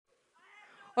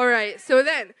All right, so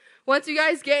then, once you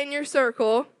guys get in your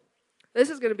circle, this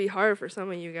is going to be hard for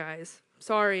some of you guys.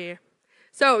 Sorry.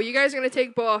 So you guys are going to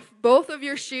take both of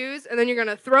your shoes, and then you're going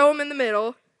to throw them in the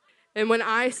middle. And when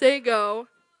I say go,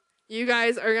 you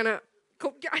guys are going to,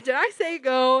 did I say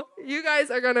go? You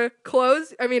guys are going to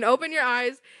open your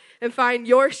eyes and find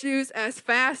your shoes as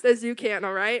fast as you can,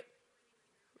 all right?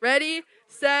 Ready,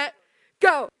 set,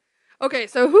 go. Okay,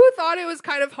 so who thought it was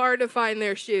kind of hard to find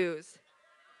their shoes?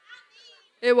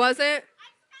 It wasn't?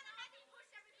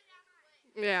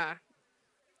 Yeah.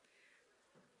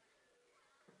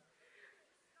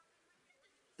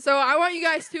 So I want you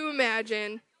guys to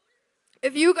imagine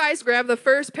if you guys grab the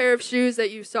first pair of shoes that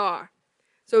you saw.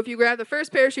 So if you grab the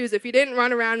first pair of shoes, if you didn't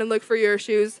run around and look for your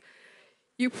shoes,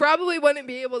 you probably wouldn't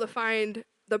be able to find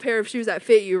the pair of shoes that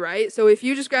fit you, right? So if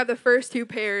you just grab the first two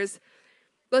pairs,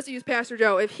 let's use Pastor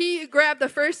Joe. If he grabbed the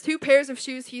first two pairs of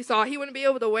shoes he saw, he wouldn't be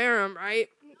able to wear them, right?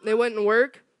 They wouldn't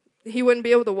work. He wouldn't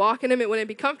be able to walk in them. It wouldn't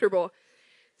be comfortable.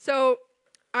 So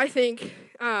I think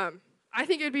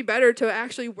it would be better to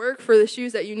actually work for the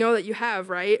shoes that you know that you have,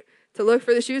 right? To look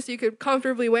for the shoes so you could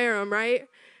comfortably wear them, right?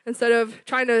 Instead of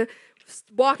trying to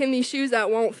walk in these shoes that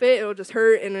won't fit, it'll just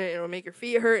hurt and it'll make your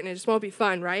feet hurt and it just won't be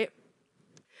fun, right?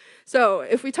 So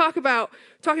if we talking about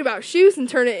shoes and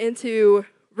turn it into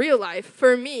real life,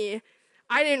 for me,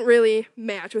 I didn't really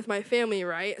match with my family,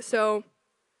 right? So,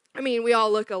 we all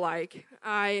look alike.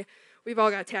 We've all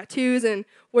got tattoos and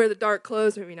wear the dark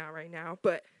clothes, maybe not right now,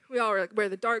 but we all wear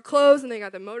the dark clothes and they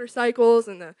got the motorcycles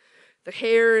and the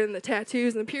hair and the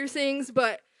tattoos and the piercings,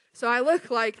 so I look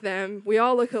like them. We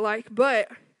all look alike, but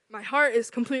my heart is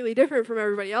completely different from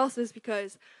everybody else's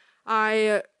because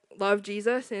I love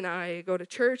Jesus and I go to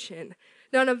church and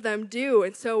none of them do.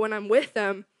 And so when I'm with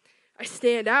them, I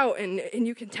stand out and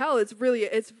you can tell it's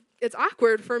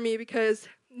awkward for me because,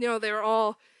 they're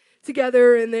all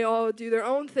together and they all do their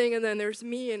own thing and then there's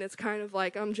me and it's kind of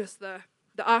like I'm just the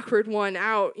awkward one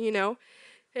out,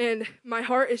 and my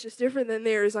heart is just different than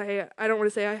theirs. I don't want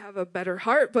to say I have a better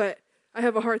heart, but I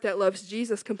have a heart that loves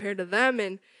Jesus compared to them.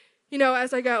 And,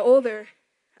 as I got older,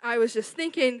 I was just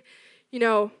thinking,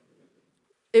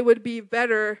 it would be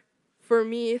better for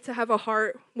me to have a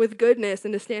heart with goodness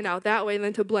and to stand out that way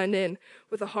than to blend in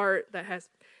with a heart that has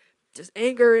just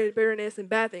anger and bitterness and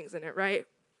bad things in it, right?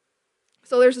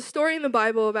 So there's a story in the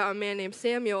Bible about a man named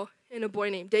Samuel and a boy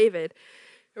named David.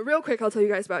 And real quick, I'll tell you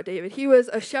guys about David. He was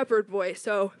a shepherd boy,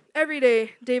 so every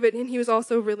day David, and he was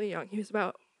also really young. He was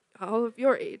about all of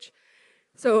your age.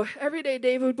 So every day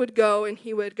David would go and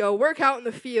he would go work out in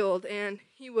the field and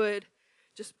he would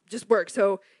just work.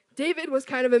 So David was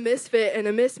kind of a misfit and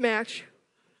a mismatch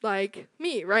like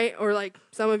me, right? Or like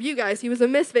some of you guys. He was a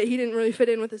misfit. He didn't really fit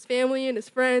in with his family and his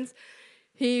friends.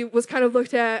 He was kind of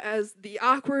looked at as the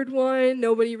awkward one.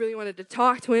 Nobody really wanted to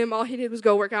talk to him. All he did was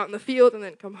go work out in the field and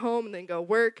then come home and then go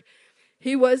work.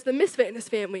 He was the misfit in his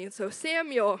family. And so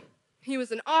Samuel, he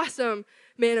was an awesome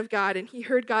man of God, and he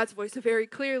heard God's voice very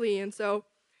clearly. And so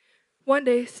one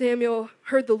day Samuel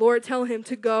heard the Lord tell him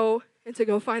to go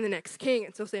find the next king.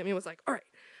 And so Samuel was like, all right,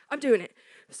 I'm doing it.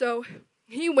 So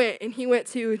he went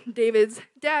to David's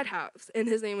dad's house, and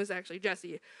his name was actually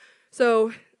Jesse.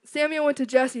 So Samuel went to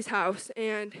Jesse's house,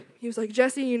 and he was like,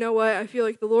 Jesse, you know what? I feel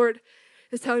like the Lord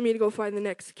is telling me to go find the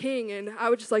next king, and I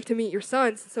would just like to meet your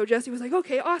sons. So Jesse was like,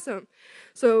 okay, awesome.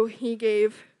 So he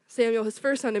gave Samuel his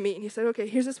first son to meet, and he said, okay,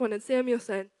 here's this one. And Samuel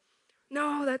said,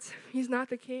 no, he's not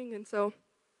the king. And so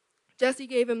Jesse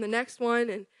gave him the next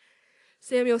one, and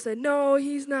Samuel said, no,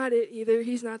 he's not it either.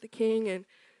 He's not the king. And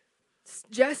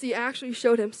Jesse actually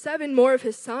showed him 7 more of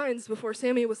his sons before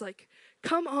Samuel was like,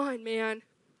 come on, man.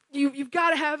 You've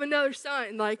got to have another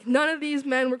son. Like, none of these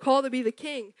men were called to be the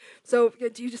king. So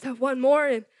do you just have one more?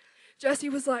 And Jesse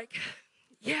was like,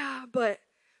 yeah, but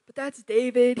that's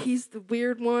David. He's the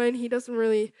weird one. He doesn't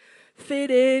really fit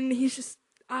in. He's just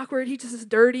awkward. He just is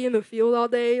dirty in the field all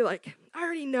day. Like, I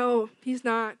already know he's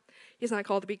not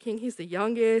called to be king. He's the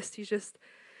youngest. He just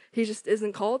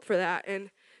isn't called for that. And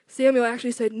Samuel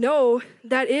actually said, no,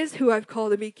 that is who I've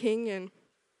called to be king. And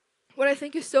what I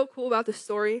think is so cool about this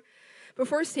story,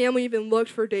 before Samuel even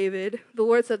looked for David, the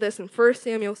Lord said this in 1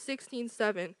 Samuel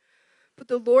 16:7. But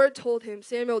the Lord told him,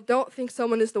 Samuel, don't think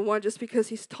someone is the one just because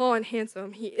he's tall and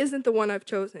handsome. He isn't the one I've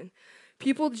chosen.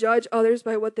 People judge others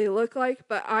by what they look like,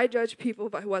 but I judge people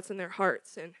by what's in their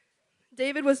hearts. And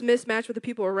David was mismatched with the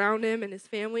people around him and his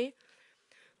family,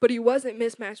 but he wasn't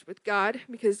mismatched with God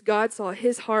because God saw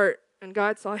his heart and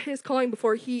God saw his calling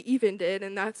before he even did,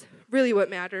 and that's really what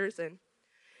matters. And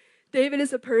David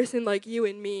is a person like you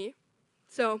and me.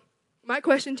 So my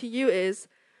question to you is,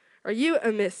 are you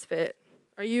a misfit?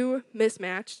 Are you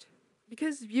mismatched?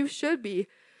 Because you should be.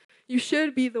 You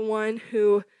should be the one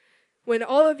who, when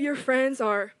all of your friends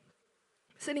are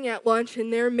sitting at lunch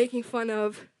and they're making fun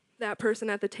of that person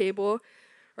at the table,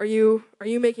 are you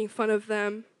making fun of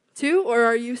them too? Or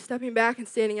are you stepping back and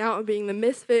standing out and being the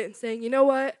misfit and saying, you know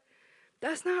what,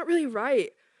 that's not really right?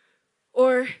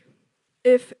 Or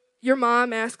if your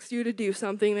mom asks you to do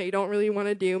something that you don't really want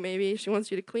to do, maybe she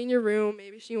wants you to clean your room,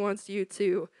 maybe she wants you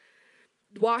to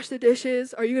wash the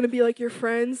dishes, are you going to be like your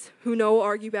friends who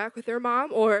argue back with their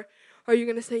mom? Or are you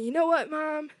going to say, you know what,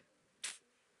 Mom,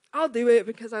 I'll do it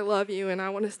because I love you and I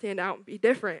want to stand out and be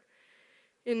different?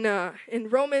 In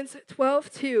Romans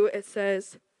 12:2, it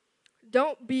says,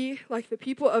 don't be like the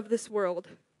people of this world,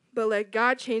 but let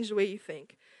God change the way you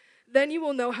think. Then you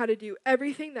will know how to do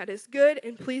everything that is good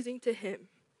and pleasing to him.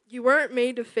 You weren't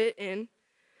made to fit in.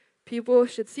 People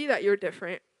should see that you're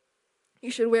different.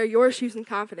 You should wear your shoes in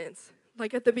confidence,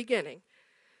 like at the beginning.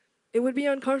 It would be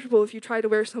uncomfortable if you tried to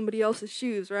wear somebody else's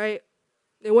shoes, right?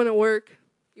 It wouldn't work.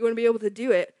 You wouldn't be able to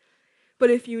do it. But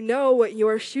if you know what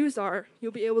your shoes are,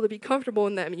 you'll be able to be comfortable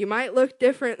in them. You might look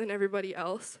different than everybody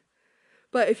else,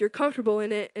 but if you're comfortable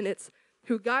in it and it's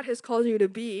who God has called you to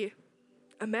be,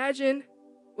 imagine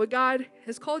what God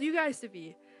has called you guys to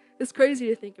be. It's crazy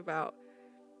to think about.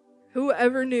 Who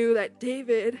ever knew that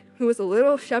David, who was a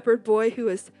little shepherd boy who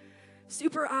was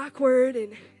super awkward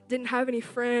and didn't have any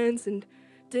friends and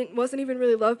wasn't even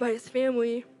really loved by his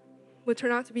family, would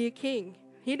turn out to be a king?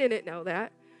 He didn't know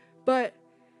that, but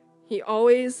he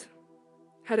always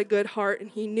had a good heart, and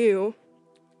he knew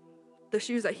the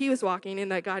shoes that he was walking in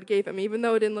that God gave him, even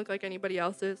though it didn't look like anybody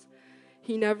else's.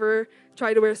 He never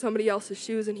tried to wear somebody else's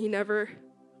shoes, and he never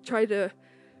tried to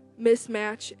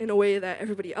mismatch in a way that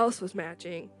everybody else was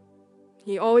matching.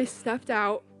 He always stepped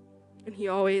out, and he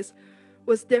always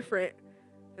was different.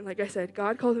 And like I said,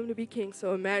 God called him to be king,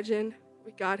 so imagine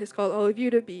what God has called all of you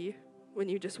to be when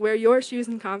you just wear your shoes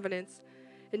in confidence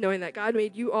and knowing that God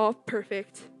made you all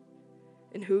perfect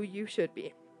and who you should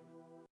be.